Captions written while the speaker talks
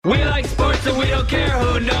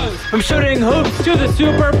From shooting hoops to the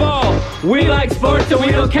Super Bowl, we like sports and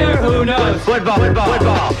we don't care who knows. Football,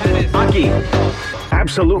 tennis, hockey.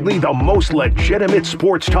 Absolutely the most legitimate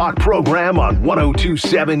sports talk program on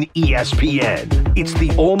 102.7 ESPN. It's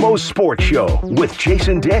the Almost Sports Show with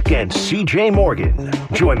Jason Dick and CJ Morgan.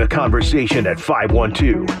 Join the conversation at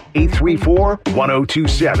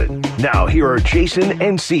 512-834-1027. Now here are Jason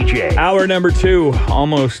and CJ. Hour number 2,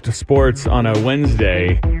 Almost Sports on a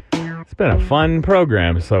Wednesday. It's been a fun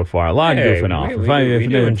program so far. A lot of goofing off. We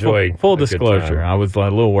do enjoy full disclosure. I was a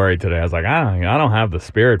little worried today. I was like, I don't have the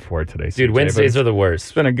spirit for it today, dude. CJ, Wednesdays are the worst.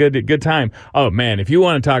 It's been a good time. Oh man, if you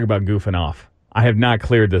want to talk about goofing off, I have not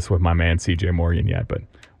cleared this with my man CJ Morgan yet. But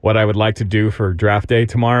what I would like to do for draft day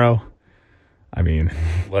tomorrow, I mean,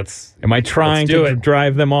 am I trying to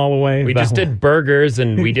drive them all away? We just did burgers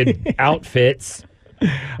and we did outfits.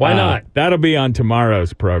 Why not? That'll be on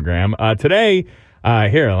tomorrow's program. Today.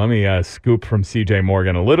 Here, let me scoop from CJ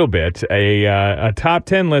Morgan a little bit. A top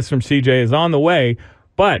 10 list from CJ is on the way,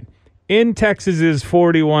 but in Texas's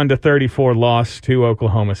 41-34 loss to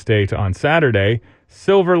Oklahoma State on Saturday,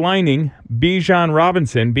 silver lining, Bijan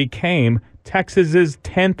Robinson became Texas's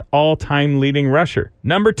 10th all-time leading rusher.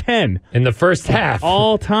 Number 10. In the first half.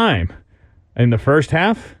 All time. In the first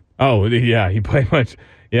half? Oh, yeah, he played much.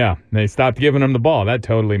 Yeah, they stopped giving him the ball. That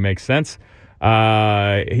totally makes sense.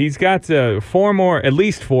 He's got at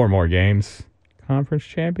least four more games, conference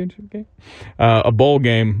championship game, a bowl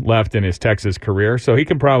game left in his Texas career, so he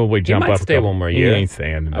can probably jump up. Stay one more year. He ain't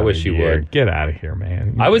staying another I wish he year. would. Get out of here,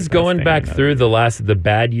 man. I was going back through the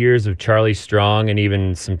bad years of Charlie Strong and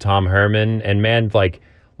even some Tom Herman, and man, like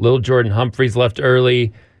Lil Jordan Humphreys left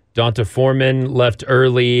early. Donta Foreman left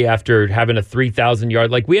early after having a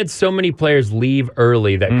 3,000-yard. Like, we had so many players leave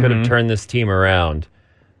early that could have turned this team around.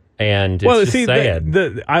 And it's just sad.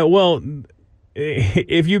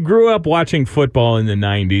 If you grew up watching football in the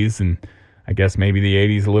 90s and I guess maybe the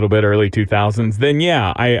 80s, a little bit early 2000s, then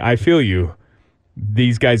yeah, I feel you.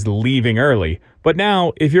 These guys leaving early. But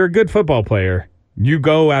now, if you're a good football player, you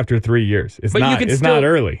go after 3 years. It's not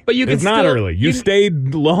early. But it's not early. You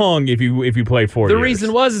stayed long if you play 4 years. The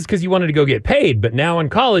reason is because you wanted to go get paid. But now in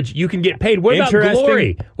college, you can get paid. What about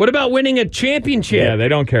glory? What about winning a championship? Yeah, they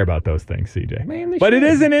don't care about those things, CJ. Man, but it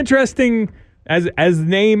is an interesting, as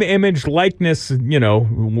name, image, likeness,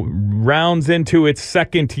 rounds into its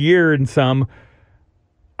second year in some.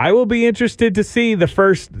 I will be interested to see the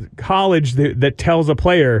first college that tells a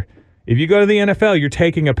player, if you go to the NFL, you're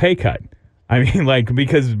taking a pay cut. I mean,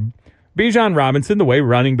 because Bijan Robinson, the way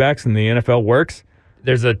running backs in the NFL works,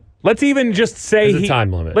 let's even just say there's a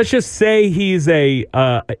time limit. Let's just say he's a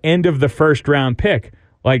end of the first round pick.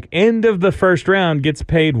 Like, end of the first round gets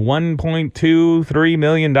paid $1.23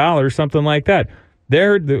 million, something like that.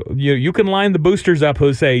 You can line the boosters up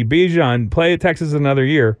who say, Bijan, play at Texas another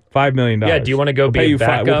year, $5 million. Yeah, do you want to go be a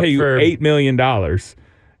backup? We'll pay you $8 million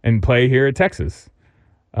and play here at Texas.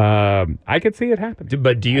 I could see it happen.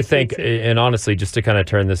 But do you think, and honestly, just to kind of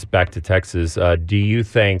turn this back to Texas, do you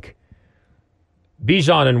think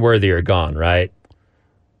Bijan and Worthy are gone, right?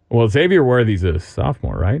 Well, Xavier Worthy's a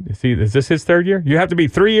sophomore, right? Is this his third year? You have to be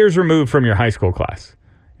 3 years removed from your high school class.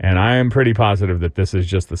 And I am pretty positive that this is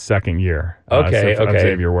just the second year of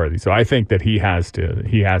Xavier Worthy. So I think that he has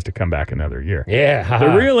to come back another year. Yeah. The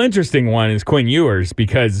real interesting one is Quinn Ewers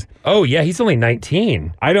because he's only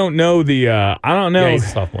 19. I don't know he's a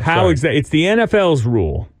sophomore. How exactly. It's the NFL's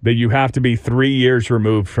rule that you have to be 3 years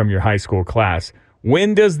removed from your high school class.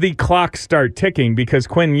 When does the clock start ticking? Because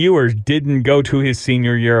Quinn Ewers didn't go to his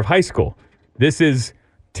senior year of high school. This is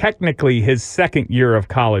technically his second year of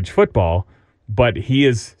college football. But he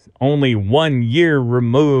is only 1 year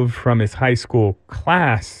removed from his high school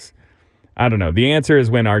class. I don't know. The answer is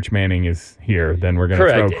when Arch Manning is here, then we're going to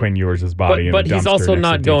throw Quinn Ewers' body in the dumpster. But he's also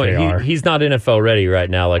not going. He's not NFL ready right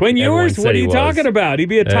now. Like Quinn Ewers, what are you talking about? He'd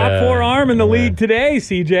be a top 4 arm in the league today,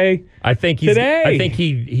 CJ. I think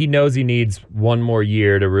he knows he needs one more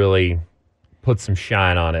year to really put some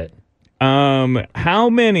shine on it. How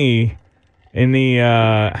many in the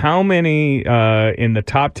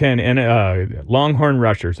top 10 Longhorn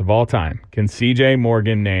rushers of all time can CJ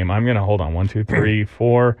Morgan name? I'm going to hold on. 1, 2, 3,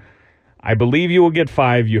 4. I believe you will get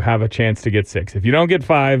 5. You have a chance to get 6. If you don't get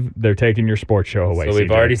 5, they're taking your sports show away. So we've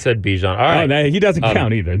CJ. Already said Bijan. All right. No, he doesn't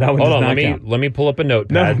count either. That one does not count. Let me pull up a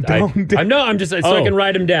notepad. No, I'm just so I can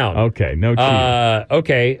write him down. Okay, no cheating.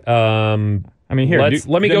 Okay. I mean, here.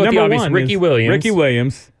 Let me go with the obvious. Ricky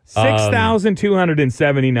Williams.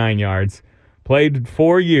 6,279 yards. Played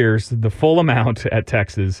 4 years, the full amount at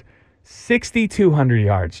Texas. 6,200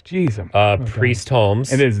 yards. Jeez. Priest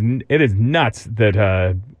Holmes. It is nuts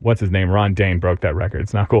that, what's his name? Ron Dane broke that record.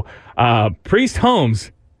 It's not cool. Priest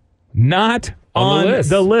Holmes Not on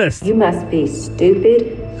the list. You must be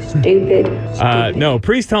stupid. No,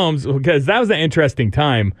 Priest Holmes, because that was an interesting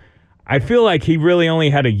time. I feel like he really only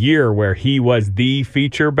had a year where he was the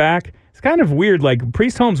feature back. It's kind of weird. Like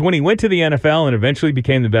Priest Holmes, when he went to the NFL and eventually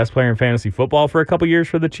became the best player in fantasy football for a couple years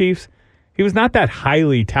for the Chiefs, he was not that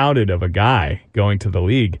highly touted of a guy going to the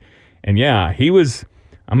league. And yeah, he was,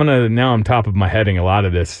 now I'm top of my heading a lot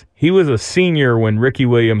of this. He was a senior when Ricky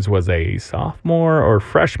Williams was a sophomore or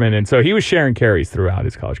freshman, and so he was sharing carries throughout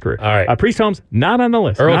his college career. All right. Priest Holmes, not on the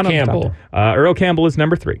list. Earl Campbell. Earl Campbell is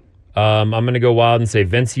number 3. I'm going to go wild and say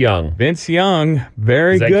Vince Young. Vince Young,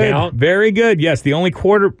 very Does that good. count? Very good. Yes,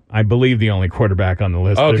 I believe the only quarterback on the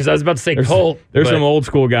list. Oh, because I was about to say Colt. There's some old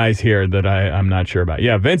school guys here that I'm not sure about.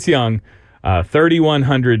 Yeah, Vince Young,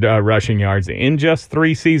 3,100 rushing yards in just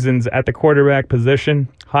 3 seasons at the quarterback position.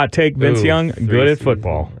 Hot take, Vince Young, good at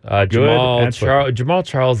football. Jamal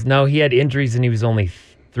Charles, no, he had injuries and he was only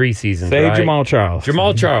 3 seasons, Say right? Jamal Charles.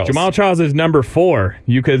 Jamal Charles is number 4.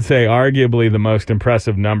 You could say arguably the most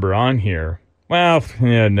impressive number on here. Well,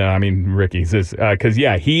 yeah, no, I mean, Ricky's is, because,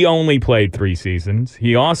 he only played 3 seasons.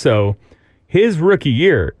 He also, his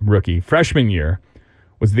freshman year,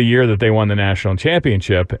 was the year that they won the national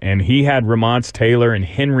championship, and he had Ramonce Taylor and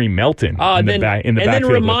Henry Melton in the backfield. And then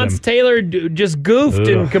Ramonce Taylor just goofed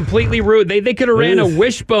and completely ruined. They could have ran a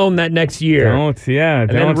wishbone that next year. And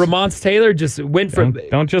then Ramonce Taylor just went from...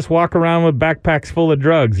 Don't just walk around with backpacks full of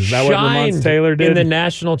drugs. Is that what Ramonce Taylor did? In the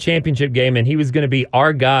national championship game, and he was going to be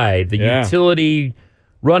our guy, the utility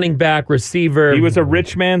running back receiver. He was a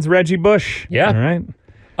rich man's Reggie Bush. Yeah. All right.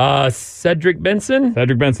 Cedric Benson?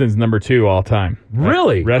 Cedric Benson's number 2 all time.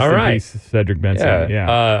 Really? Rest all in right. peace, Cedric Benson. Yeah.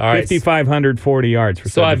 All right. 5,540 yards for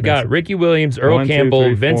So Cedric I've got Benson. Ricky Williams, Earl 1, 2, Campbell,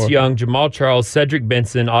 3, Vince 4. Young, Jamal Charles, Cedric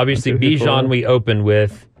Benson, obviously 1, 2, 3, 4. Bijan we opened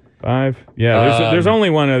with. 5. Yeah, there's only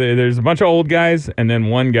one other. There's a bunch of old guys and then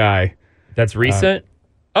one guy. That's recent?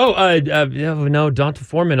 No, Donta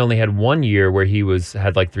Foreman only had 1 year where he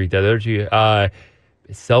had like 3. The other 2.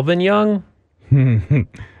 Selvin Young?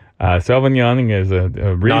 Selvin Young is a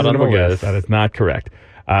reasonable guess. That is not correct.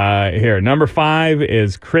 Here, number 5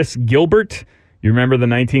 is Chris Gilbert. You remember the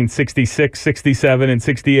 1966, 67, and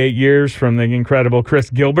 68 years from the incredible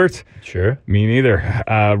Chris Gilbert? Sure. Me neither.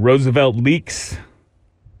 Roosevelt Leaks,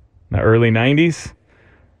 the early 90s.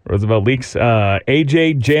 Roosevelt Leaks.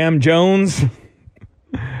 A.J. Jam Jones.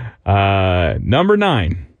 Number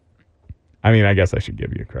 9. I guess I should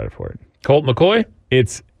give you credit for it. Colt McCoy?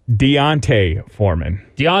 It's D'Onta Foreman.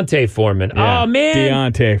 D'Onta Foreman. Yeah, Oh, man.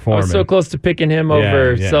 D'Onta Foreman. I was so close to picking him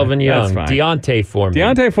over Selvin Young. That's fine. D'Onta Foreman.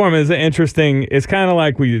 D'Onta Foreman is interesting. It's kind of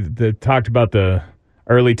like we talked about the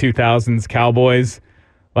early 2000s Cowboys.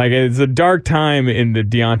 Like, it's a dark time in the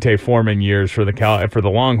D'Onta Foreman years for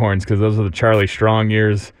the Longhorns, because those are the Charlie Strong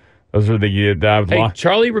years. Those are the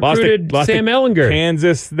Charlie recruited Sam Ehlinger.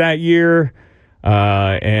 Kansas that year.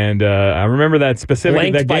 And I remember that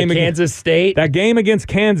specific Blanked by Kansas State. That game against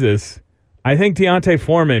Kansas, I think D'Onta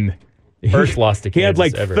Foreman first lost to Kansas. He had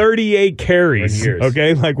like ever. 38 carries.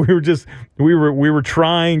 Okay, like we were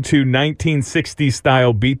trying to 1960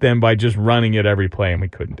 style beat them by just running it every play, and we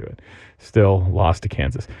couldn't do it. Still lost to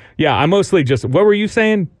Kansas. Yeah, I mostly just. What were you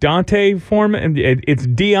saying, D'Onta Foreman? It's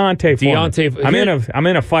D'Onta Foreman. I'm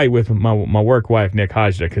in a fight with my work wife Nick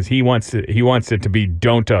Hajda because he wants it to be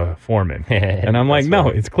Donta Foreman, and I'm like, no,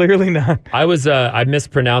 it's clearly not. I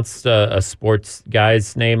mispronounced a sports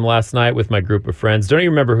guy's name last night with my group of friends. Don't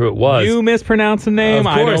even remember who it was. You mispronounced the name?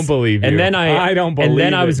 Of course. I don't believe you. And then I don't believe. And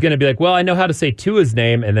then I was going to be like, well, I know how to say Tua's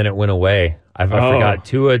name, and then it went away. I forgot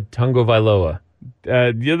Tua Tagovailoa.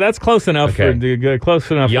 Yeah, that's close enough. Okay.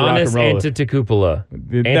 Close enough. Giannis for rock and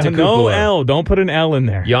Antetokounmpo. No L. Don't put an L in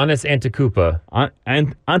there. Giannis Antetokounmpo.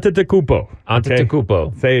 Antetokounmpo.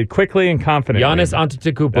 Antetokounmpo. Say it quickly and confidently. Giannis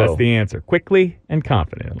Antetokounmpo. That's the answer. Quickly and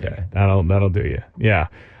confidently. Okay. That'll do you. Yeah.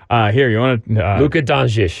 Here, you want to... Luka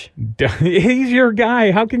Doncic. He's your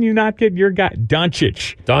guy. How can you not get your guy?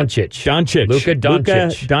 Doncic. Luka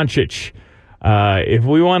Doncic. If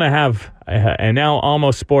we want to have, and now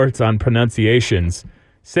almost sports on pronunciations,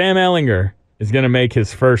 Sam Ehlinger is going to make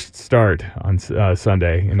his first start on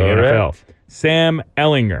Sunday in the NFL. Sam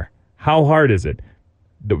Ehlinger. How hard is it?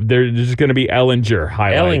 There's just going to be Ehlinger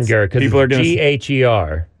highlights. Ehlinger, because it's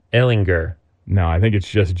Gher. Ehlinger. No, I think it's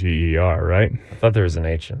just G-E-R, right? I thought there was an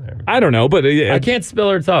H in there. I don't know, but... I can't spell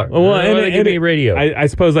or talk. Well, give me radio. I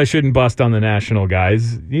suppose I shouldn't bust on the national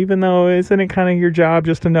guys, even though isn't it kind of your job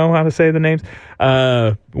just to know how to say the names?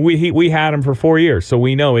 We had him for 4 years, so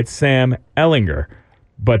we know it's Sam Ehlinger.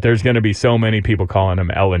 But there's going to be so many people calling him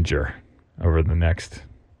Ehlinger over the next...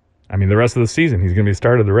 the rest of the season. He's going to be the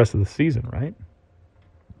starter the rest of the season, right?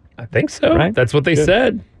 I think so. Right? That's what they Good.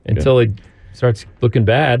 said until it starts looking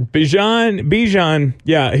bad. Bijan,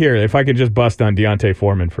 yeah, here, if I could just bust on Deontay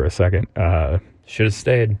Foreman for a second. Should have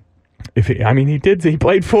stayed. He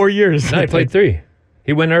played 4 years. No, he played 3.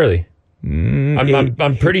 He went early.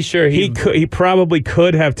 I'm pretty sure he probably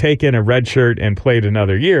could have taken a red shirt and played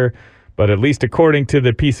another year, but at least according to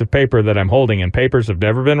the piece of paper that I'm holding, and papers have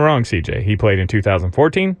never been wrong, CJ, he played in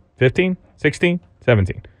 2014, 15, 16,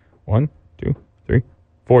 17. 1, 2, 3,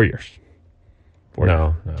 4 years. 4 years.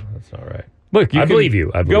 No, that's not right. Look, I believe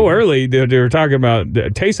you. I believe go you. early. They were talking about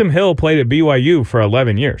Taysom Hill played at BYU for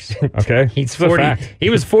 11 years. Okay, He's It's a 40. fact. He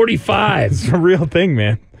was 45. It's a real thing,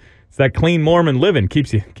 man. It's that clean Mormon living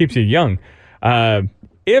keeps you young.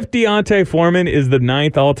 If Deontay Foreman is the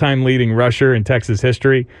 9th all-time leading rusher in Texas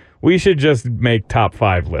history, we should just make top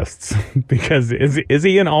 5 lists because is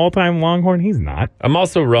he an all-time Longhorn? He's not. I'm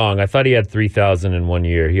also wrong. I thought he had 3,000 in 1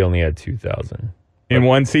 year. He only had 2,000 In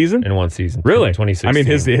one season? in one season. Really? 2016. I mean,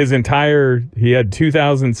 his entire, he had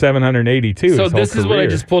 2,782. So his whole this is what I career.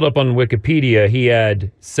 just pulled up on Wikipedia. He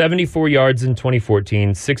had 74 yards in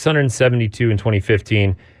 2014, 672 in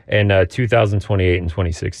 2015, and 2,028 in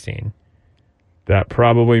 2016. That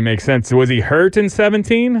probably makes sense. Was he hurt in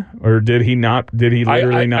 17, or did he not? Did he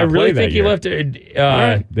literally not I play really that think year? he left.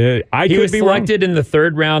 I He could was be wrong. selected in the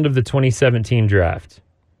 3rd round of the 2017 draft,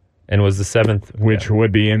 and was the 7th. Which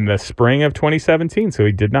would be in the spring of 2017. So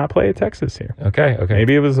he did not play at Texas here. Okay.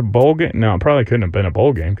 Maybe it was a bowl game. No, it probably couldn't have been a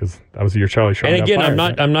bowl game because that was your Charlie Strong. And again,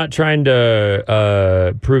 I'm not trying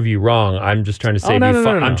to prove you wrong. I'm just trying to save you.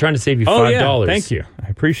 No. I'm trying to save you Oh, $5. yeah. Thank you. I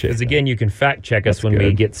appreciate it. Because again, you can fact check us That's when we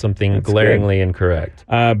good. get something That's glaringly incorrect.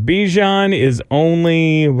 Bijan is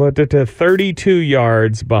only 32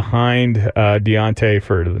 yards behind Deontay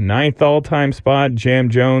for the 9th all-time spot. Jam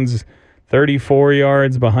Jones, 34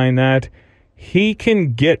 yards behind that. He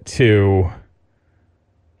could get to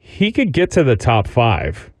the top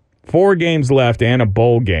 5. 4 games left and a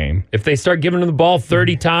bowl game. If they start giving him the ball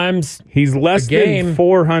 30 times, He's less a game. than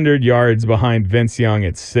 400 yards behind Vince Young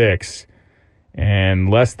at 6 and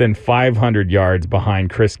less than 500 yards behind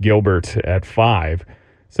Chris Gilbert at 5.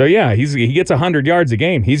 So yeah, he gets 100 yards a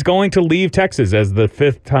game. He's going to leave Texas as the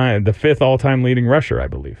 5th all-time leading rusher, I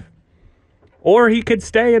believe. Or he could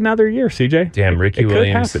stay another year, CJ. damn, Ricky It could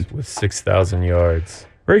Williams happen. with 6,000 yards.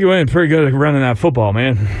 Ricky Williams pretty good at running that football,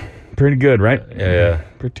 man. Pretty good, right? Yeah.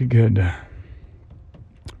 Pretty good.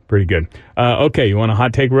 Pretty good. Okay, you want a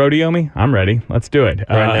hot take rodeo me? I'm ready. Let's do it.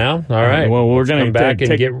 Right now? All right. Well, we're Let's going to come back and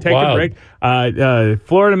take get wild. a break.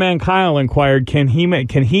 Florida man Kyle inquired, can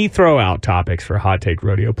he throw out topics for hot take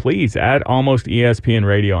rodeo? Please add almost ESPN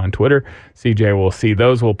Radio on Twitter. CJ will see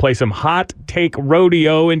those. We'll play some hot take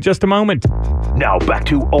rodeo in just a moment. Now back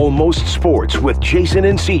to Almost Sports with Jason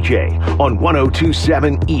and CJ on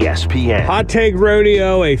 102.7 ESPN. Hot Take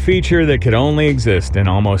Rodeo, a feature that could only exist in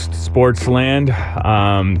Almost Sports Land.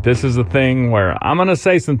 This is a thing where I'm going to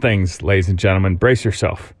say some things, ladies and gentlemen. Brace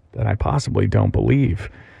yourself, that I possibly don't believe,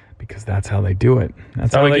 because that's how they do it.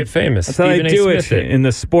 That's how they get famous. That's how Stephen they A. do Smith it. in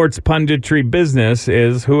the sports punditry business.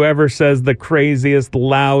 Is whoever says the craziest,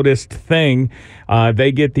 loudest thing,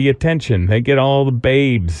 they get the attention. They get all the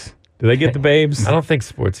babes. Do they get the babes? I don't think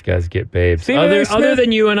sports guys get babes. Stephen A. Smith? Other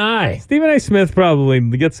than you and I. Stephen A. Smith probably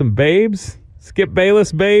gets some babes. Skip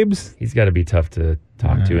Bayless babes. He's got to be tough to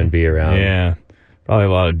talk to and be around. Yeah, probably a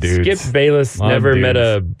lot of dudes. Skip Bayless Lot of never met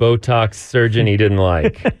dudes. a Botox surgeon he didn't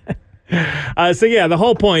like. So yeah, the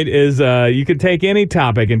whole point is you can take any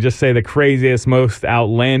topic and just say the craziest, most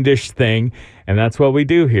outlandish thing, and that's what we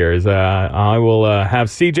do here. Is I will have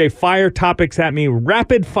CJ fire topics at me,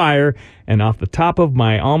 rapid fire, and off the top of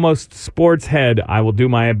my almost sports head, I will do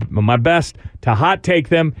my best to hot take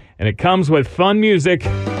them, and it comes with fun music.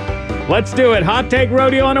 Let's do it. Hot Take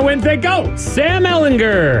Rodeo on a Wednesday. Go! Sam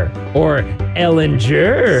Ellinger or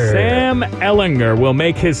Ellinger. Sam Ellinger will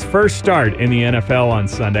make his first start in the NFL on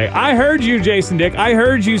Sunday. I heard you, Jason Dick. I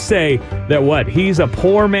heard you say that he's a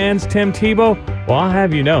poor man's Tim Tebow? Well, I'll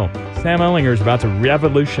have you know, Sam Ellinger is about to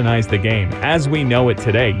revolutionize the game as we know it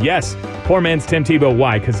today. Yes, poor man's Tim Tebow.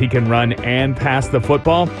 Why? Because he can run and pass the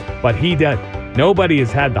football, but he does. Nobody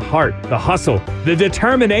has had the heart, the hustle, the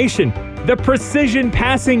determination, the precision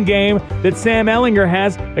passing game that Sam Ellinger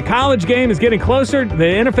has. The college game is getting closer. The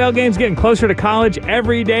NFL game is getting closer to college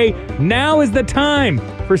every day. Now is the time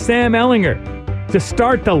for Sam Ellinger to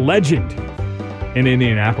start the legend in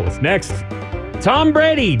Indianapolis. Next, Tom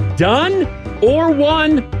Brady, done or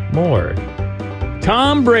one more?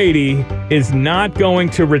 Tom Brady is not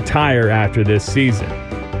going to retire after this season.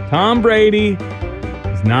 Tom Brady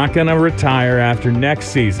is not going to retire after next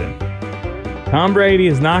season. Tom Brady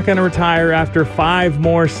is not going to retire after 5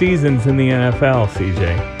 more seasons in the NFL,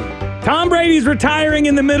 CJ. Tom Brady's retiring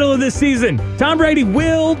in the middle of this season. Tom Brady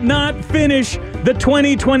will not finish the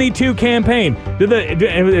 2022 campaign.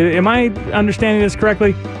 Am I understanding this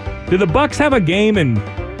correctly? Do the Bucs have a game in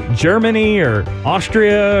Germany or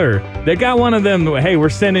Austria, or they got one of them? Hey, we're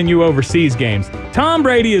sending you overseas games. Tom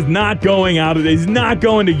Brady is not going out of. He's not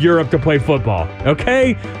going to Europe to play football.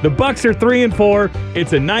 Okay, the Bucs are 3-4.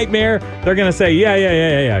 It's a nightmare. They're gonna say,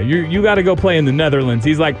 yeah. You got to go play in the Netherlands.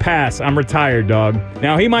 He's like, pass. I'm retired, dog.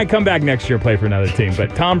 Now he might come back next year play for another team,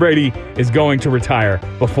 but Tom Brady is going to retire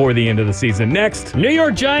before the end of the season. Next, New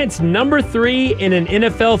York Giants number 3 in an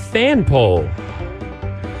NFL fan poll.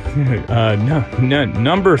 No,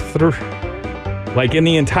 number 3, like in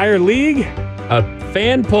the entire league. A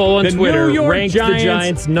fan poll on Twitter ranked the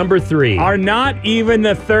Giants number 3. Are not even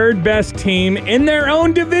the third best team in their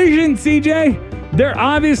own division, CJ. They're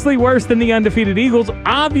obviously worse than the undefeated Eagles,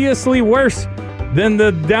 obviously worse than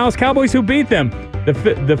the Dallas Cowboys who beat them.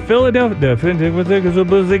 The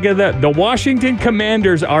Washington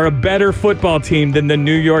Commanders are a better football team than the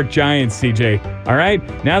New York Giants, CJ. All right?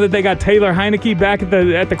 Now that they got Taylor Heineke back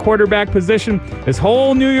at the quarterback position, this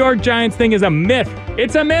whole New York Giants thing is a myth.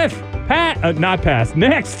 It's a myth. Not pass.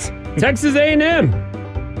 Next. Texas A&M.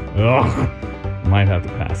 Ugh. Might have to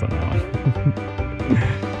pass on that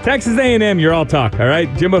one. Texas A&M, you're all talk, all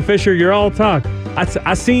right? Jimbo Fisher, you're all talk.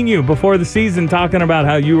 I seen you before the season talking about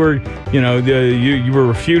how you were, you were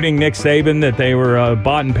refuting Nick Saban that they were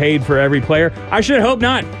bought and paid for every player. I should hope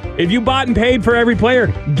not. If you bought and paid for every player,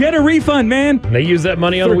 get a refund, man. They use that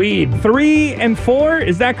money on weed. 3-4,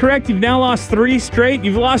 is that correct? You've now lost 3 straight.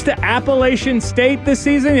 You've lost to Appalachian State this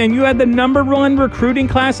season, and you had the number 1 recruiting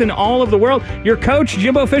class in all of the world. Your coach,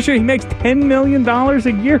 Jimbo Fisher, he makes $10 million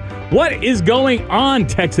a year. What is going on,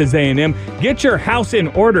 Texas A&M? Get your house in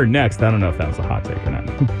order. Next. I don't know if that was a hot take or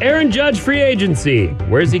not. Aaron Judge, free agency.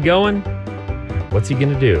 Where's he going? What's he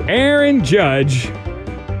going to do? Aaron Judge.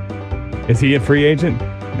 Is he a free agent?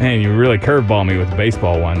 Man, you really curveball me with the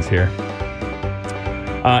baseball ones here.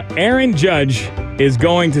 Aaron Judge is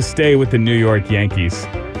going to stay with the New York Yankees.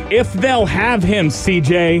 If they'll have him,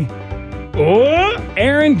 CJ.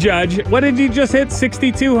 Aaron Judge, what did he just hit?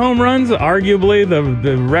 62 home runs, arguably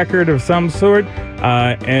the record of some sort.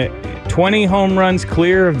 20 home runs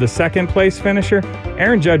clear of the second place finisher.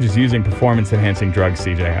 Aaron Judge is using performance-enhancing drugs,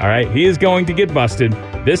 CJ, all right? He is going to get busted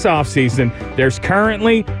this offseason. There's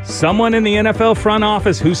currently someone in the NFL front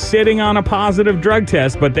office who's sitting on a positive drug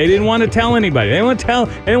test, but they didn't want to tell anybody. They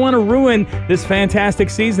didn't want to ruin this fantastic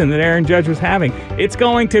season that Aaron Judge was having. It's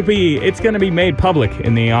going to be made public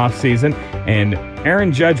in the offseason, and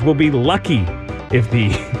Aaron Judge will be lucky if the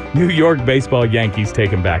New York baseball Yankees take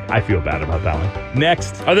him back. I feel bad about that one.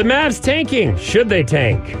 Next. Are the Mavs tanking? Should they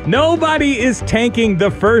tank? Nobody is tanking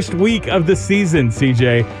the first week of the season,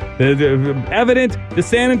 CJ. Evident, the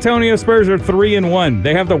San Antonio Spurs are 3-1.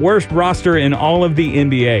 They have the worst roster in all of the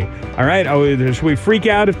NBA. All right? Should we freak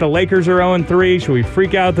out if the Lakers are 0-3? Should we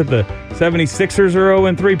freak out that the 76ers are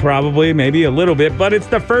 0-3? Probably, maybe a little bit. But it's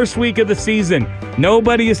the first week of the season.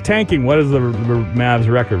 Nobody is tanking. What is the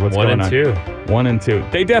Mavs record? What's going on? 1-2.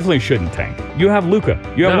 1-2. They definitely shouldn't tank. You have Luka.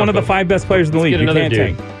 You have one of the 5 best players in the league. You can't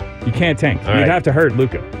tank. You can't tank. You'd have to hurt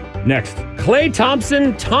Luka. Next. Klay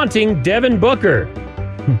Thompson taunting Devin Booker.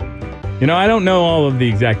 I don't know all of the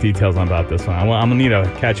exact details about this one. I'm going to need to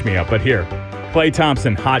catch me up. But here, Klay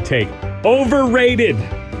Thompson, hot take. Overrated.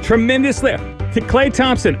 Tremendously. To Klay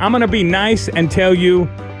Thompson, I'm going to be nice and tell you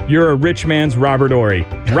you're a rich man's Robert Horry.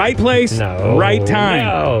 Right place, right time.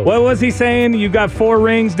 No. What was he saying? You got 4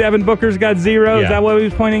 rings. Devin Booker's got 0. Yeah. Is that what he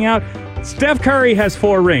was pointing out? Steph Curry has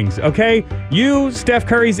 4 rings, okay? You, Steph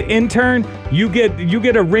Curry's intern, you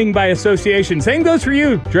get a ring by association. Same goes for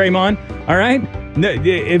you, Draymond, all right?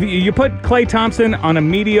 If you put Klay Thompson on a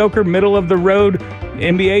mediocre, middle-of-the-road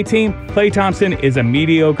NBA team, Klay Thompson is a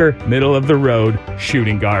mediocre, middle-of-the-road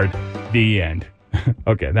shooting guard. The end.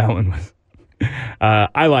 Okay, that one was...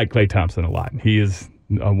 I like Klay Thompson a lot. He is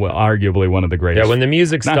arguably one of the greatest. Yeah, when the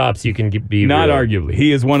music stops, you can be not real. arguably.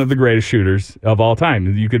 He is one of the greatest shooters of all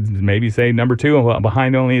time. You could maybe say number 2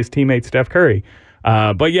 behind only his teammate Steph Curry.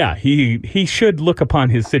 But yeah, he should look upon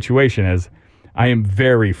his situation as, I am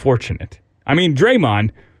very fortunate. I mean,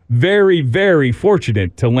 Draymond, very, very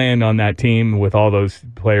fortunate to land on that team with all those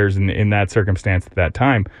players in that circumstance at that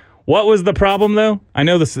time. What was the problem, though? I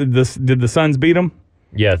know did the Suns beat him?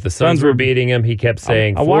 Yeah, the Suns were beating him. He kept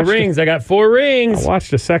saying, I got 4 rings. I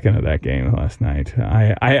watched a second of that game last night.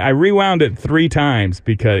 I rewound it 3 times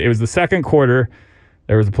because it was the second quarter.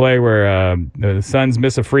 There was a play where the Suns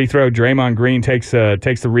miss a free throw. Draymond Green takes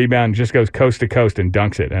the rebound and just goes coast to coast and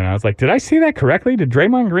dunks it. And I was like, did I see that correctly? Did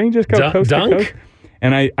Draymond Green just go coast to coast?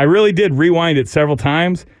 And I really did rewind it several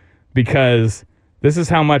times because this is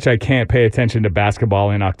how much I can't pay attention to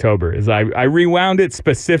basketball in October. Is I rewound it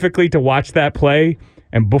specifically to watch that play,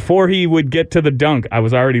 and before he would get to the dunk, I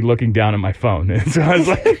was already looking down at my phone. And so I was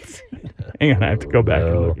like, hang on, I have to go back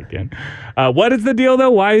and look again. What is the deal,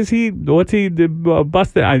 though? What's he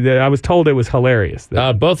busted? I was told it was hilarious.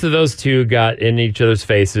 Both of those two got in each other's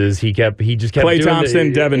faces. He just kept Klay doing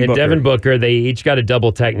Thompson, Devin Booker. Devin Booker. They each got a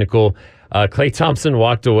double technical. Klay Thompson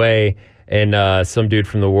walked away, and some dude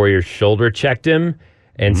from the Warriors shoulder checked him,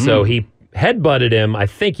 and so he headbutted him. I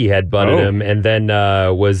think he headbutted him, and then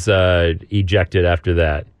was ejected after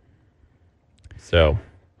that. So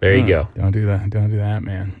there you go. Don't do that. Don't do that,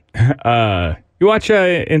 man. You watch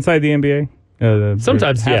Inside the NBA?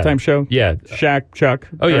 Sometimes, halftime show. Yeah, Shaq, Chuck.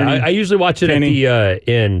 Oh yeah, I usually watch it Kenny. at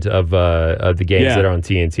the end of the games that are on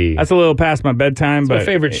TNT. That's a little past my bedtime, but my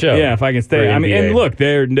favorite show. Yeah, if I can stay. for I mean, NBA. and look,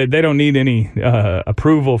 they don't need any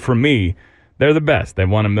approval from me. They're the best. They've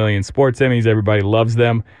won 1 million sports Emmys. Everybody loves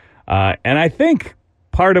them, and I think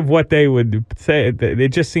part of what they would say, it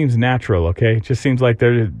just seems natural. Okay, it just seems like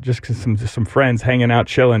they're just some friends hanging out,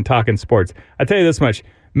 chilling, talking sports. I tell you this much.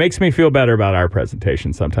 Makes me feel better about our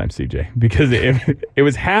presentation sometimes, CJ, because it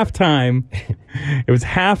was halftime. It was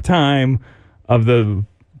halftime of the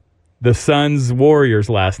Suns Warriors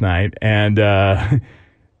last night, and they're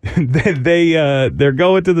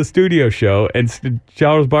going to the studio show, and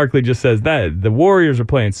Charles Barkley just says that the Warriors are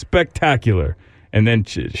playing spectacular, and then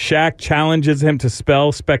Shaq challenges him to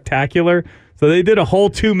spell spectacular. So they did a whole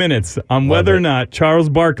 2 minutes on whether or not Charles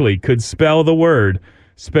Barkley could spell the word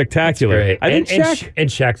spectacular. Great. I think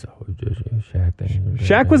Shaq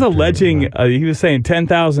was alleging, he was saying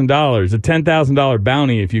 $10,000, a $10,000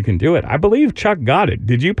 bounty if you can do it. I believe Chuck got it.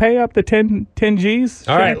 Did you pay up the 10 G's?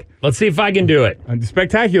 All right, let's see if I can do it.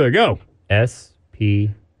 Spectacular, go.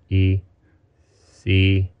 SPECTAC.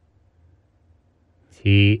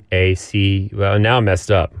 Well, now I'm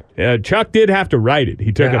messed up. Chuck did have to write it.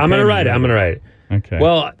 He took. I'm going to write it. Okay.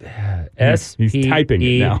 Well, he's typing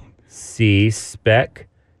it now. Spec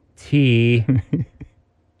TACULAR.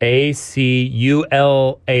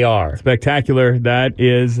 Spectacular. That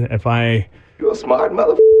is, if I. You're a smart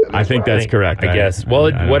motherfucker. I think that's correct. I guess. Well,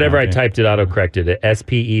 whatever I typed it, auto-corrected it.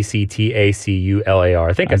 SPECTACULAR.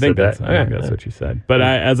 I think I said that. I think that's what you said. But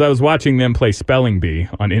as I was watching them play Spelling Bee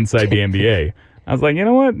on Inside the NBA, I was like, you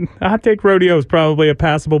know what? A hot take rodeo is probably a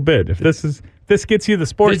passable bid. If this gets you the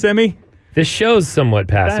sports Emmy. This show's somewhat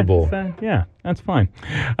passable. Yeah, that's fine.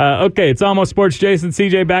 Okay, it's Almost Sports. Jason,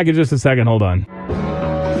 CJ, back in just a second. Hold on.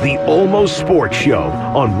 The Almost Sports Show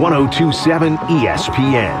on 102.7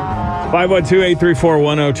 ESPN.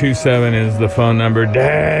 512-834-1027 is the phone number.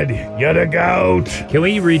 Dad, you're the goat. Can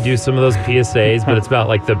we redo some of those PSAs? But it's about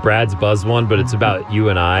like the Brad's Buzz one, but it's about you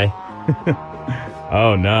and I.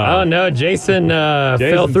 Oh, no. Oh, no. Jason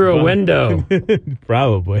fell through a window.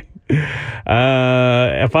 Probably.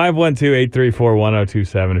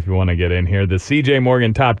 512-834-1027 if you want to get in here. The CJ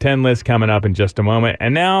Morgan Top 10 list coming up in just a moment.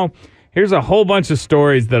 And now, here's a whole bunch of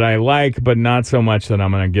stories that I like, but not so much that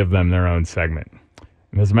I'm going to give them their own segment.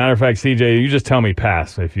 And as a matter of fact, CJ, you just tell me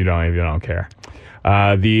pass if you don't care.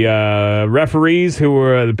 The referees who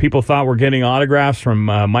were the people thought were getting autographs from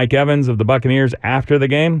Mike Evans of the Buccaneers after the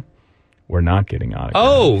game were not getting autographs.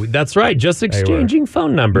 Oh, that's right. Just exchanging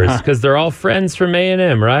phone numbers because they're all friends from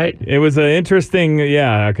A&M, right? It was an interesting,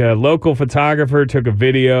 a local photographer took a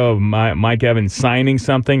video of Mike Evans signing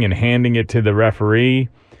something and handing it to the referee.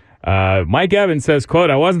 Mike Evans says, quote,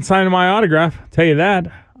 "I wasn't signing my autograph. I'll tell you that.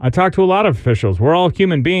 I talked to a lot of officials. We're all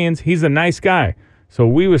human beings. He's a nice guy. So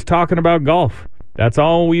we was talking about golf. That's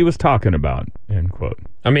all we was talking about," end quote.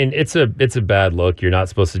 I mean, it's a bad look. You're not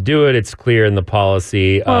supposed to do it. It's clear in the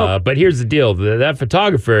policy. But here's the deal. That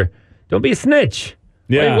photographer, don't be a snitch.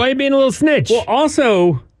 Yeah. Why are you being a little snitch? Well,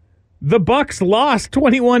 also, the Bucs lost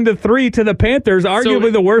 21-3 to the Panthers,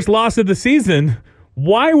 arguably the worst loss of the season.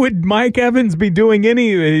 Why would Mike Evans be doing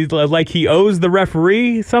like he owes the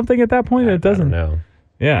referee something at that point? It doesn't. I don't know.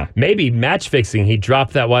 Yeah. Maybe match fixing. He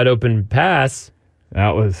dropped that wide open pass.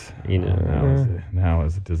 That was, that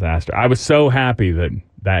was a disaster. I was so happy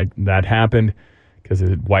that happened because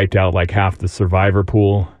it wiped out like half the survivor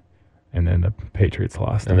pool, and then the Patriots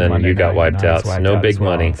lost. And then Monday you got night, wiped out. So no big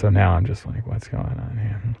money. So now I'm just like, what's going on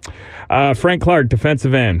here? Frank Clark,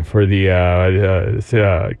 defensive end for the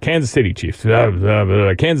Kansas City Chiefs.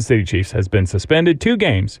 Kansas City Chiefs has been suspended 2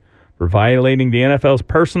 games for violating the NFL's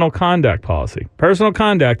personal conduct policy. Personal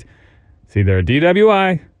conduct, it's either a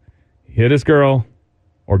DWI, hit his girl,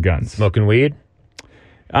 or guns. Smoking weed?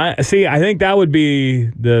 I think that would be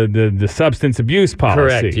the substance abuse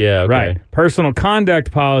policy. Correct, yeah, okay. Right. Personal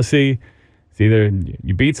conduct policy, it's either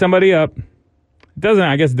you beat somebody up,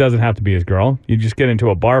 I guess it doesn't have to be his girl. You just get into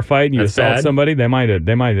a bar fight and you That's assault bad. somebody. What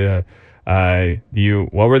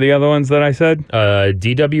were the other ones that I said?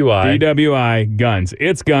 DWI. DWI, guns.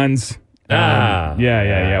 It's guns.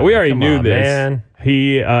 Yeah. We already Come knew on, this. man.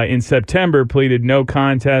 He, in September, pleaded no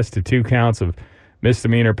contest to 2 counts of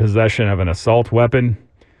misdemeanor possession of an assault weapon.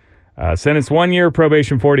 Sentenced 1 year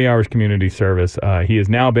probation, 40 hours community service. He has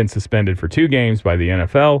now been suspended for 2 games by the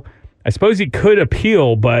NFL. I suppose he could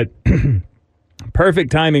appeal, but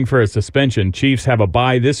perfect timing for a suspension. Chiefs have a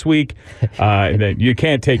bye this week. That you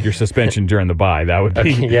can't take your suspension during the bye. That would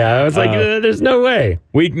be Yeah, I was like, there's no way.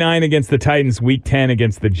 Week 9 against the Titans, Week 10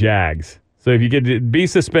 against the Jags. So if you could be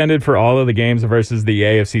suspended for all of the games versus the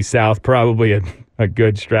AFC South, probably a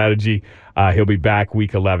good strategy. He'll be back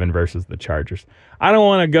Week 11 versus the Chargers. I don't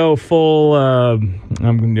want to go full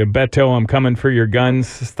Beto, I'm coming for your guns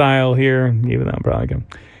style here, even though I'm probably going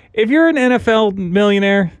to. If you're an NFL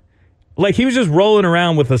millionaire, like he was just rolling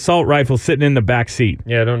around with assault rifles sitting in the back seat.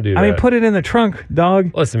 Yeah, don't do that. I mean, put it in the trunk, dog.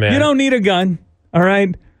 Listen, man. You don't need a gun, all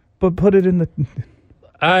right? But put it in the...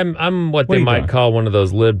 I'm what What are they you might doing? call one of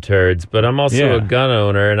those lib turds, but I'm also a gun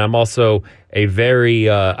owner, and I'm also I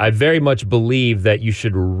very much believe that you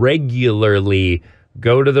should regularly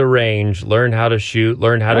go to the range, learn how to shoot,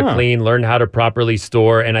 learn how to clean, learn how to properly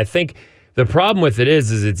store. And I think the problem with it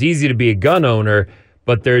is it's easy to be a gun owner,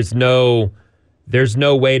 but there's no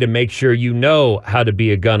way to make sure you know how to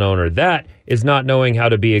be a gun owner. That is not knowing how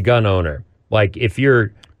to be a gun owner. Like if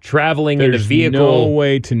you're traveling in a vehicle. There's no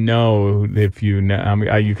way to know if you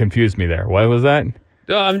know. You confused me there. What was that?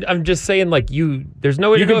 I'm just saying, like there's no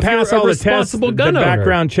way You to know can if pass you're all a the tests, responsible the gun owner.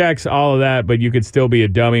 background checks, all of that, but you could still be a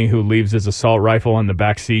dummy who leaves his assault rifle on the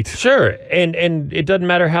back seat. Sure, and it doesn't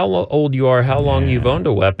matter how old you are, how long you've owned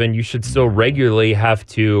a weapon. You should still regularly have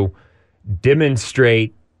to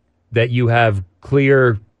demonstrate that you have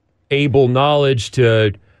clear, able knowledge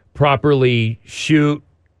to properly shoot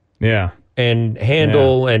Yeah. and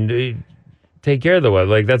handle and take care of the weapon.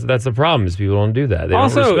 Like that's the problem is people don't do that. They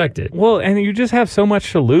don't respect it. Well, and you just have so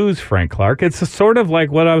much to lose, Frank Clark. It's sort of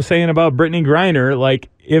like what I was saying about Brittany Griner. Like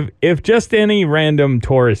if just any random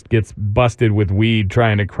tourist gets busted with weed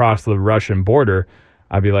trying to cross the Russian border,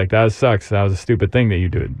 I'd be like, that sucks. That was a stupid thing that you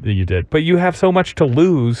did. But you have so much to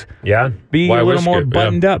lose. Yeah, Be Why a little risk more it?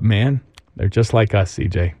 buttoned up, man. They're just like us,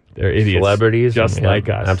 CJ. They're idiots. Celebrities, just yeah, like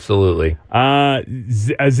us. Absolutely.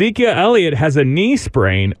 Ezekiel Elliott has a knee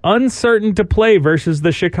sprain, uncertain to play versus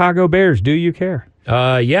the Chicago Bears. Do you care?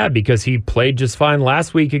 Yeah, because he played just fine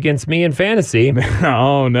last week against me in fantasy.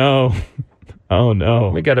 Oh no. Oh no.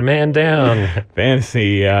 We got a man down.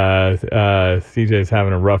 Fantasy. CJ's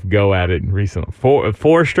having a rough go at it recently.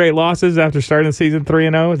 Four straight losses after starting the season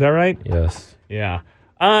 3-0. Is that right? Yes. Yeah.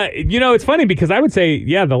 It's funny because I would say,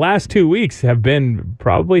 the last 2 weeks have been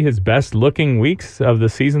probably his best looking weeks of the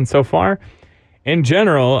season so far. In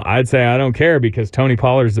general, I'd say I don't care because Tony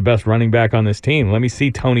Pollard is the best running back on this team. Let me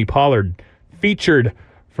see Tony Pollard featured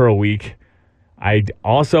for a week. I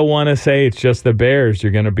also want to say it's just the Bears.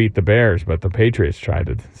 You're going to beat the Bears, but the Patriots tried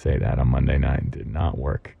to say that on Monday night. Did not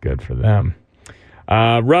work. Good for them.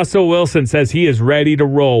 Russell Wilson says he is ready to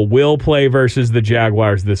roll. Will play versus the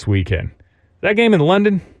Jaguars this weekend. That game in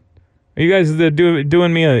London? Are you guys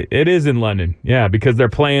doing me it is in London. Yeah, because they're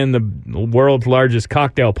playing the world's largest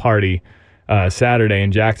cocktail party Saturday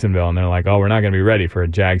in Jacksonville, and they're like, we're not going to be ready for a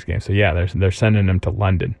Jags game. So, yeah, they're sending them to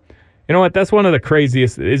London. You know what? That's one of the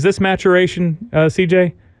craziest. Is this maturation,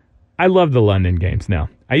 CJ? I love the London games now.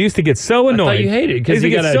 I used to get so annoyed. I thought you hated it because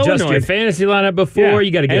you got to adjust your fantasy lineup before.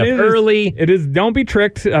 You got to get up early. It is. Don't be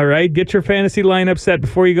tricked, all right? Get your fantasy lineup set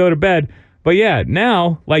before you go to bed. But yeah,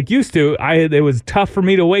 now, like used to, it was tough for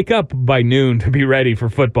me to wake up by noon to be ready for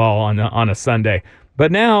football on a Sunday.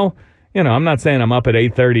 But now, I'm not saying I'm up at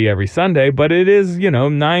 8:30 every Sunday, but it is,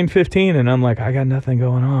 9:15, and I'm like, I got nothing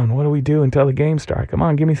going on. What do we do until the game starts? Come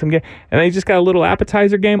on, give me some game. And they just got a little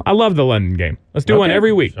appetizer game. I love the London game. Let's do one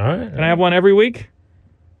every week. All right. Can I have one every week?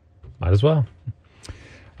 Might as well.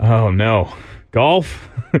 Oh, no. Golf?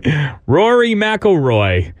 Rory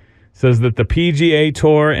McIlroy says that the PGA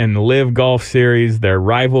Tour and the LIV Golf Series, their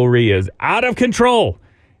rivalry is out of control,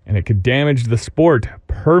 and it could damage the sport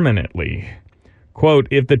permanently. Quote,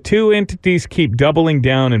 if the two entities keep doubling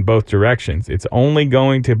down in both directions, it's only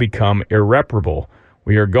going to become irreparable.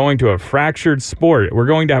 We are going to have a fractured sport. We're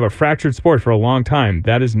going to have a fractured sport for a long time.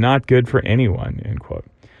 That is not good for anyone, end quote.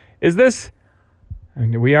 Is this...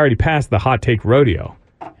 we already passed the hot take rodeo.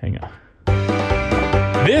 Hang on.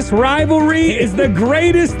 This rivalry is the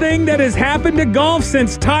greatest thing that has happened to golf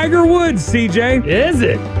since Tiger Woods, CJ. Is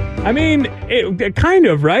it? I mean, it kind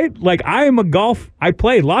of, right? Like, I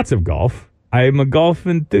play lots of golf. I'm a golf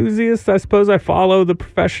enthusiast. I suppose I follow the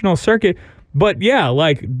professional circuit. But yeah,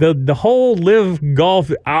 like the whole live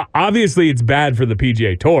golf, obviously it's bad for the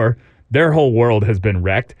PGA Tour. Their whole world has been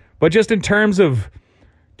wrecked. But just in terms of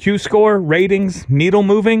Q score, ratings, needle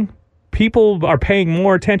moving, people are paying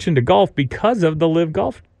more attention to golf because of the live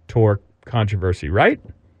golf tour controversy, right?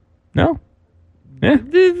 No? Yeah.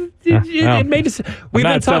 It made us. We've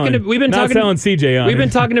been talking CJ on We've been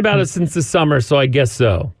it. talking about it since the summer, so I guess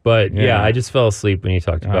so. But yeah, I just fell asleep when you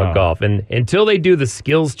talked about golf. And until they do the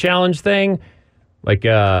skills challenge thing, like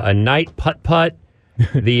a night putt,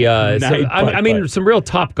 some real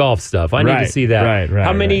top golf stuff. I need to see that. Right,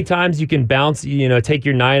 how many times you can bounce, take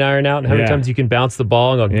your 9-iron out, and how many times you can bounce the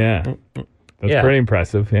ball and go. Yeah. That's pretty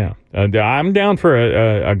impressive. Yeah. I'm down for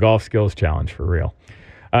a golf skills challenge for real.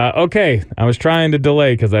 Okay, I was trying to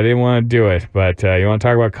delay because I didn't want to do it, but you want to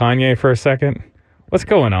talk about Kanye for a second? What's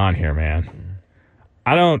going on here, man?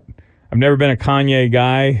 I've never been a Kanye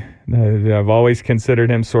guy. I've always considered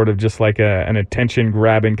him sort of just like an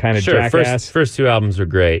attention-grabbing kind of jackass. First two albums are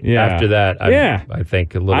great. Yeah. After that, I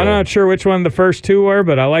think a little... I'm not sure which one the first two were,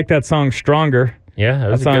 but I like that song Stronger. Yeah,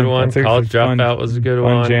 that was a good one. College Dropout was a good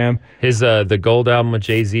one. Jam. His the Gold album with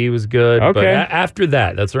Jay-Z was good. Okay. But after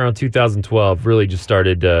that, that's around 2012, really just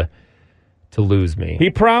started to lose me. He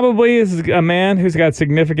probably is a man who's got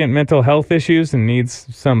significant mental health issues and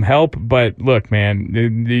needs some help. But look,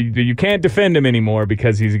 man, you can't defend him anymore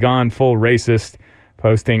because he's gone full racist,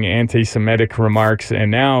 posting anti-Semitic remarks.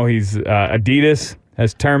 And now Adidas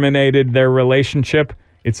has terminated their relationship.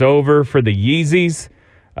 It's over for the Yeezys.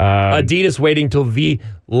 Adidas waiting till the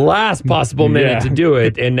last possible minute to do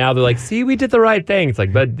it, and now they're like, "See, we did the right thing." It's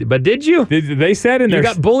like, but did you? They said you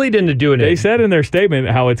got bullied into doing it. They said in their statement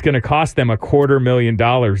how it's going to cost them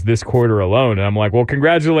 $250,000 this quarter alone, and I'm like, well,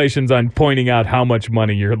 congratulations on pointing out how much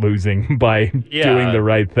money you're losing by doing the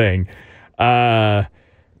right thing. Adidas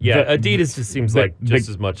just seems like just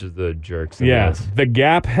as much as the jerks. The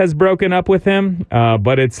Gap has broken up with him,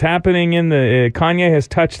 but it's happening Kanye has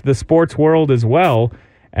touched the sports world as well.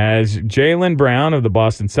 As Jaylen Brown of the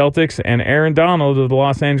Boston Celtics and Aaron Donald of the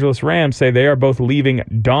Los Angeles Rams say they are both leaving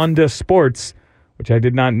Donda Sports, which I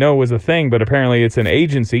did not know was a thing, but apparently it's an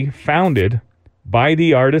agency founded by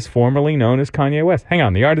the artist formerly known as Kanye West. Hang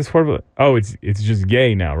on, the artist formerly... Oh, it's just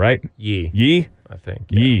Ye now, right? Ye, I think.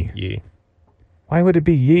 Ye. Why would it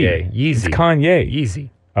be Ye? Yeezy. It's Kanye. Yeezy.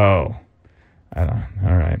 Oh. I don't...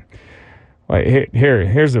 All right. Well,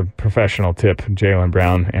 here's a professional tip, Jaylen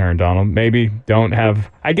Brown, Aaron Donald. Maybe don't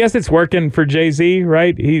have... I guess it's working for Jay-Z,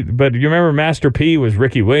 right? But you remember Master P was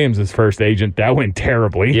Ricky Williams' first agent. That went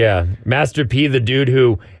terribly. Yeah. Master P, the dude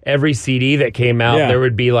who every CD that came out, there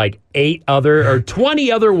would be like 8 other or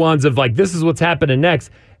 20 other ones of like, this is what's happening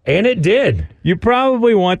next. And it did. You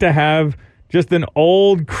probably want to have just an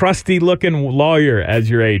old, crusty-looking lawyer as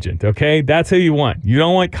your agent, okay? That's who you want. You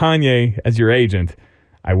don't want Kanye as your agent.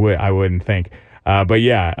 I wouldn't think. But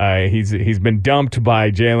yeah, he's been dumped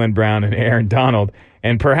by Jaylen Brown and Aaron Donald.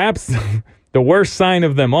 And perhaps the worst sign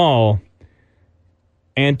of them all,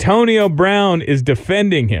 Antonio Brown is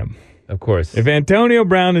defending him. Of course. If Antonio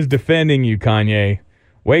Brown is defending you, Kanye,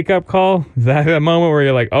 wake-up call? Is that a moment where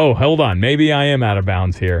you're like, oh, hold on, maybe I am out of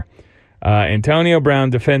bounds here? Antonio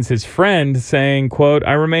Brown defends his friend, saying, quote,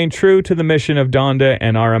 "I remain true to the mission of Donda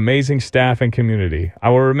and our amazing staff and community. I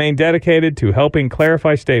will remain dedicated to helping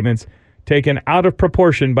clarify statements taken out of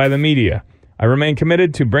proportion by the media. I remain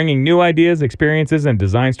committed to bringing new ideas, experiences, and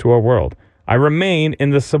designs to our world. I remain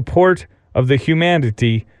in the support of the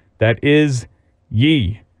humanity that is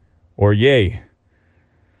Ye," or Yay.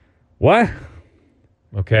 What?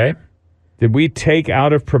 Okay. Did we take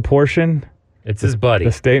out of proportion? It's his buddy.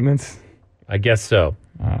 The statements? I guess so.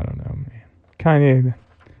 I don't know, man. Kanye,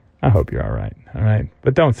 I hope you're all right?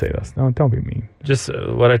 But don't say this. Don't be mean. Just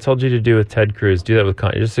what I told you to do with Ted Cruz, do that with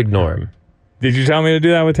Kanye. Just ignore him. Did you tell me to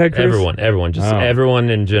do that with Ted Cruz? Everyone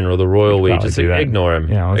in general, the royal we, just ignore him.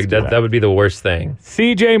 Yeah, that would be the worst thing.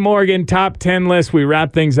 CJ Morgan, top 10 list. We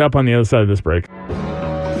wrap things up on the other side of this break.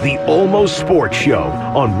 The Almost Sports Show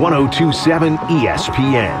on 102.7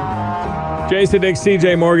 ESPN. Jason Dick,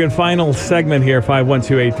 CJ Morgan, final segment here,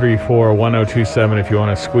 512-834-1027 if you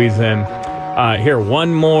want to squeeze in. Here,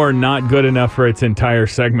 one more not good enough for its entire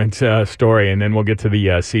segment story, and then we'll get to the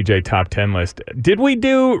CJ top 10 list.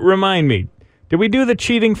 Remind me, did we do the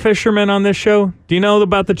cheating fisherman on this show? Do you know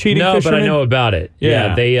about the cheating fisherman? No, but I know about it.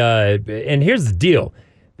 Yeah. They and here's the deal.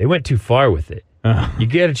 They went too far with it. You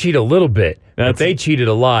got to cheat a little bit. But they cheated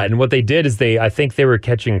a lot. And what they did is I think they were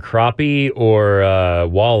catching crappie or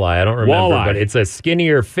walleye. I don't remember. But it's a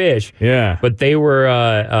skinnier fish. Yeah. But they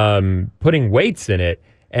were putting weights in it.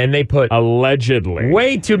 and they put Allegedly.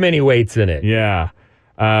 way too many weights in it. Yeah.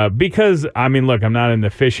 Because, I mean, look, I'm not in the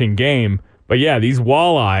fishing game, but yeah, these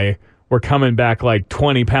walleye were coming back like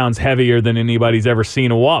 20 pounds heavier than anybody's ever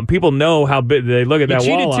seen a walleye. People know how big they look at that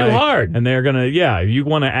cheated walleye. too hard. And they're going to, if you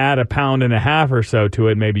want to add 1.5 pounds or so to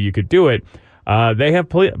it, maybe you could do it. They have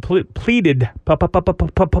pleaded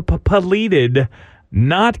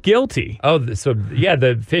not guilty. Oh, so yeah,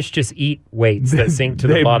 the fish just eat weights that sink to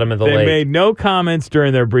the bottom of the lake. They lake. made no comments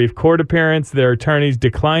during their brief court appearance. Their attorneys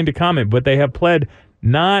declined to comment, but they have pled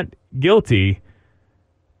not guilty.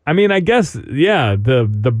 I mean, I guess,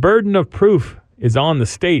 the burden of proof is on the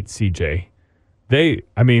state, CJ.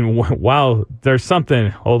 Wow, there's something.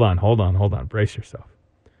 Hold on. Brace yourself.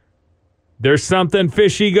 There's something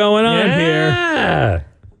fishy going on here.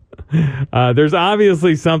 There's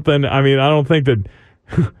obviously something. I mean, I don't think that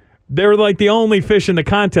they were like the only fish in the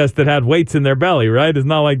contest that had weights in their belly, right? It's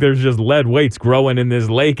not like there's just lead weights growing in this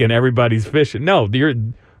lake and everybody's fishing. No,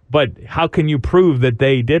 but how can you prove that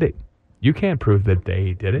they did it? You can't prove that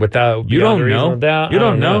they did it. Without you don't know. Doubt, you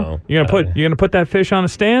don't know. You're gonna put that fish on a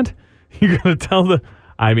stand? You're gonna tell no.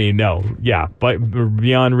 Yeah, but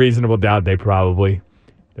beyond reasonable doubt, they probably.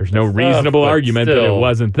 There's no reasonable argument that it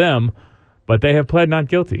wasn't them, but they have pled not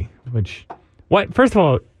guilty. First of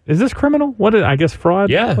all, is this criminal? I guess fraud?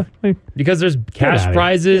 Yeah. Because there's cash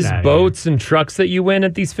prizes, boats, and trucks that you win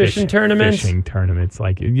at these fishing tournaments. Fishing tournaments.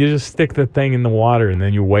 Like, you just stick the thing in the water and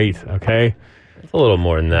then you wait, okay? It's a little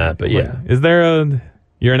more than that, but yeah.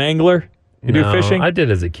 You're an angler? You do fishing? I did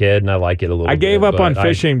as a kid, and I like it a little bit. I gave up on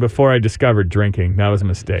fishing before I discovered drinking. That was a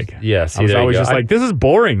mistake. Yeah, I was always just like, this is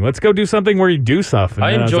boring. Let's go do something where you do stuff. And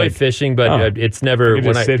I enjoy fishing, but it's never...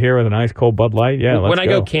 When I sit here with a nice cold Bud Light, when I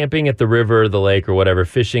go camping at the river or the lake or whatever,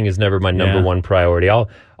 fishing is never my number one priority.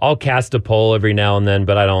 I'll cast a pole every now and then,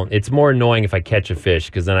 but I don't... It's more annoying if I catch a fish,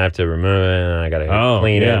 because then I have to remove it, and I got to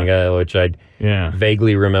clean it, which I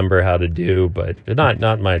vaguely remember how to do, but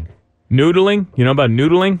not my... Noodling? You know about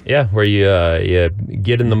noodling? Yeah, where you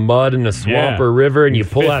get in the mud in a swamp or river and you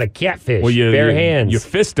pull out a catfish bare hands. You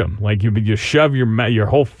fist them. Like you shove your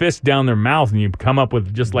whole fist down their mouth and you come up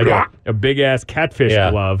with just like a big-ass catfish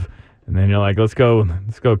glove. And then you're like, let's go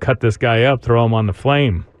cut this guy up, throw him on the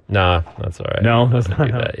flame. Nah, that's all right. No, that's not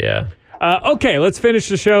do that, yeah. Okay, let's finish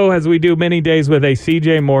the show as we do many days with a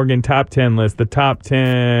CJ Morgan top 10 list. The top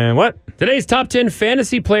 10, what? Today's top 10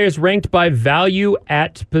 fantasy players ranked by value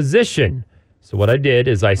at position. So what I did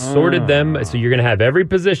is I sorted them. So you're going to have every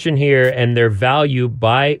position here and their value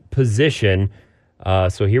by position.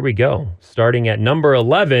 So here we go. Starting at number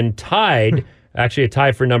 11, tied, actually a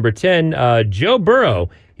tie for number 10, Joe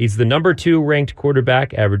Burrow. He's the number 2 ranked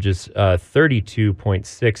quarterback, averages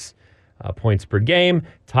 32.6 points per game,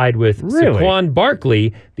 tied with Saquon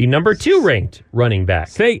Barkley, the number 2 ranked running back.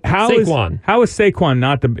 How is Saquon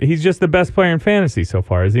not he's just the best player in fantasy so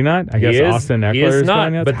far, is he not? I guess Austin Eckler is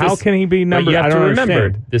not. But how can he be number? You have I don't to remember,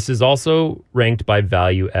 understand. This is also ranked by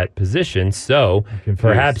value at position. So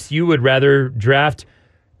perhaps you would rather draft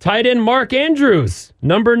tight end Mark Andrews,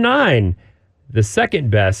 number 9, the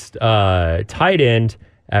second best tight end,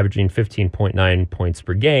 averaging 15.9 points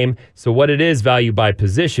per game. So what it is, value by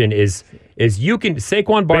position, is you can...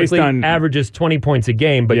 Saquon Barkley averages 20 points a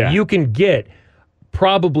game, but you can get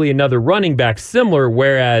probably another running back similar,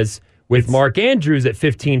 whereas with Mark Andrews at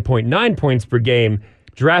 15.9 points per game,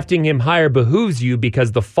 drafting him higher behooves you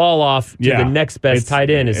because the fall off to the next best tight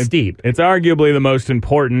end is steep. It's arguably the most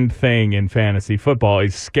important thing in fantasy football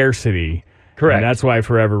is scarcity. Correct. And that's why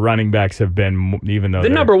forever running backs have been, even though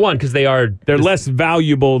they're number 1, because they're less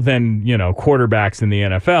valuable than quarterbacks in the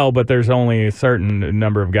NFL, but there's only a certain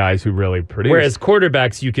number of guys who really produce. Whereas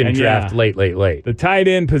quarterbacks you can draft late. The tight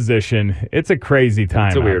end position, it's a crazy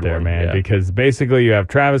time out there, man, because basically you have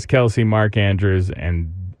Travis Kelce, Mark Andrews,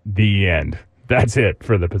 and the end. That's it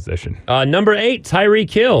for the position. Number 8, Tyreek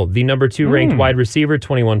Hill, the number 2 ranked wide receiver,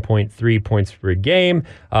 21.3 points per game.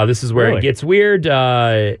 This is where it gets weird.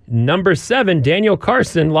 Number 7, Daniel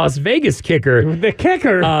Carson, Las Vegas kicker. The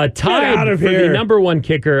kicker. Tied for the number 1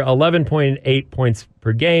 kicker, 11.8 points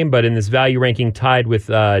per game. But in this value ranking, tied with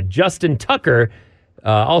Justin Tucker,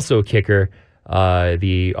 also a kicker.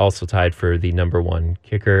 Also tied for the number 1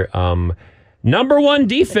 kicker. Number 1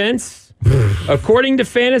 defense. According to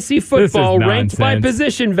Fantasy Football, ranked by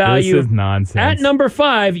position value. This is nonsense. At number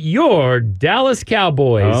 5, your Dallas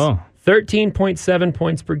Cowboys. 13.7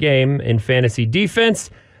 points per game in fantasy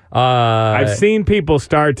defense. I've seen people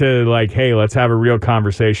start to like, hey, let's have a real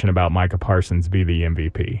conversation about Micah Parsons be the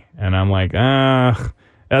MVP. And I'm like,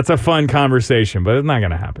 that's a fun conversation, but it's not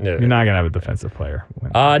going to happen. You're not going to have a defensive player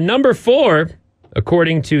win. Number 4,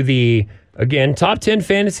 according to the Again, top 10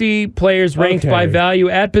 fantasy players ranked Okay. by value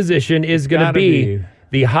at position is going to Gotta be.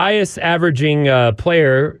 the highest averaging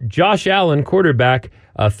player, Josh Allen, quarterback,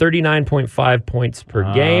 39.5 points per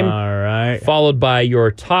game. All right. Followed by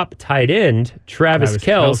your top tight end, Travis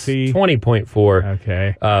Kelce,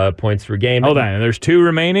 20.4 points per game. Hold on. There's two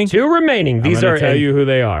remaining? Two remaining. These I'm gonna are tell you who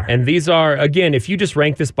they are. And these are, again, if you just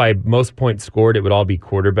rank this by most points scored, it would all be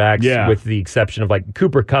quarterbacks, Yeah. with the exception of like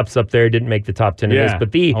Cooper Kupp's up there, didn't make the top 10 of this.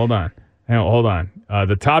 But the Hold on.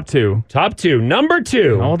 The top two. top two, number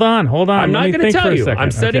two. Hold on. I'm Let not me going to think tell for a you. second.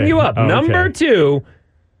 I'm setting Okay. you up. Oh, okay. Number two,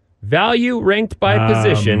 value ranked by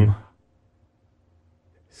position.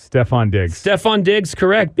 Stephon Diggs. Stephon Diggs,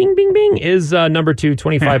 correct. Bing, bing, bing, is number two,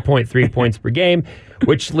 25.3 points per game,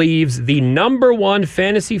 which leaves the number one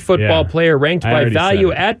fantasy football Yeah. player ranked I by already value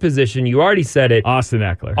said it. at position. You already said it. Austin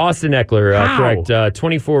Eckler. Austin Eckler, How? correct.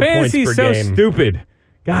 24 Fantasy's points per so game. stupid.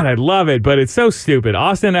 God, I love it, but it's so stupid.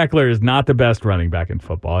 Austin Eckler is not the best running back in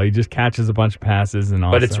football. He just catches a bunch of passes and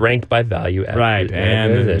all. But it's ranked by value at right,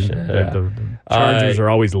 and position. the Chargers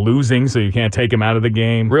are always losing, so you can't take him out of the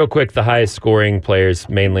game. Real quick, the highest scoring players,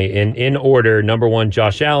 mainly in order. Number one,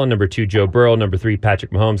 Josh Allen. Number two, Joe Burrow. Number three,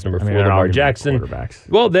 Patrick Mahomes. Number four, they're all Lamar gonna be Jackson. quarterbacks.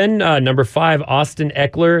 Well, then number five, Austin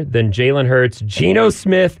Eckler. Then Jalen Hurts, Geno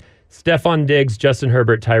Smith, Stephon Diggs, Justin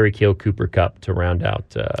Herbert, Tyreek Hill, Cooper Kupp to round out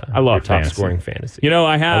I love your top fantasy. scoring fantasy. You know,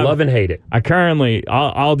 I love and hate it.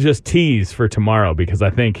 I'll just tease for tomorrow because I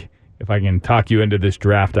think if I can talk you into this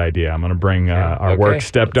draft idea, I'm going to bring our Okay. work Let's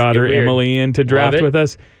stepdaughter, get weird. Emily, in to draft Love it. with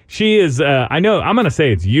us. She is, I know, I'm going to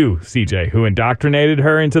say it's you, CJ, who indoctrinated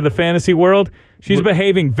her into the fantasy world. She's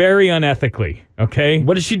behaving very unethically, okay?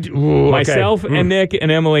 What does she do? Ooh, okay. Myself and Nick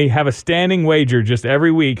and Emily have a standing wager just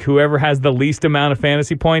every week. Whoever has the least amount of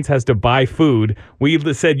fantasy points has to buy food. We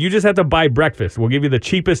said, you just have to buy breakfast. We'll give you the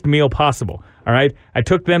cheapest meal possible. All right?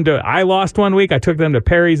 I lost one week. I took them to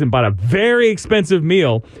Perry's and bought a very expensive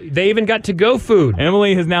meal. They even got to-go food.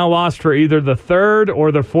 Emily has now lost for either the third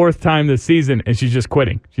or the fourth time this season, and she's just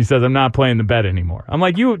quitting. She says, I'm not playing the bet anymore. I'm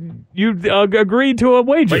like, you agreed to a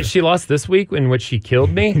wager. Wait, she lost this week in which she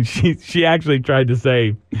killed me? She actually tried to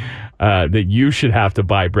say that you should have to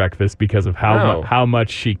buy breakfast because of how much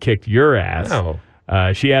she kicked your ass. No.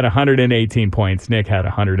 She had 118 points. Nick had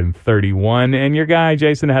 131, and your guy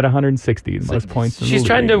Jason had 160. The most points. In She's the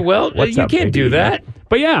trying to. league. Well, What's you up, can't do baby? that.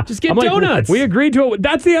 But yeah, Just get I'm like, donuts. We agreed to it.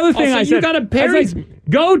 That's the other thing Also, I you said. got a I was Perry's- like,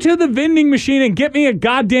 go to the vending machine and get me a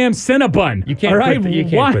goddamn Cinnabon. You can't. All right? You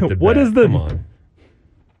can't quit the What bet. is the? Come on.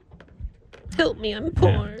 Help me, I'm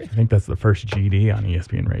poor. I think that's the first GD on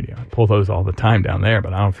ESPN Radio. I pull those all the time down there,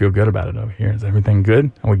 but I don't feel good about it over here. Is everything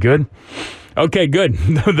good? Are we good? Okay, good.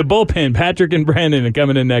 The bullpen, Patrick and Brandon are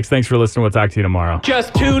coming in next. Thanks for listening. We'll talk to you tomorrow.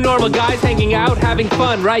 Just two normal guys hanging out, having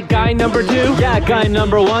fun, right? Guy number two? Yeah, guy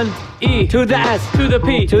number one. E To the S. to the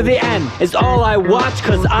P. To the N. Is all I watch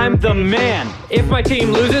cause I'm the man. If my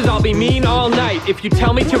team loses, I'll be mean all night. If you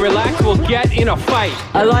tell me to relax, we'll get in a fight.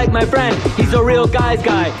 I like my friend. He's a real guy's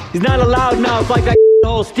guy. He's not a loudmouth like that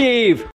old Steve.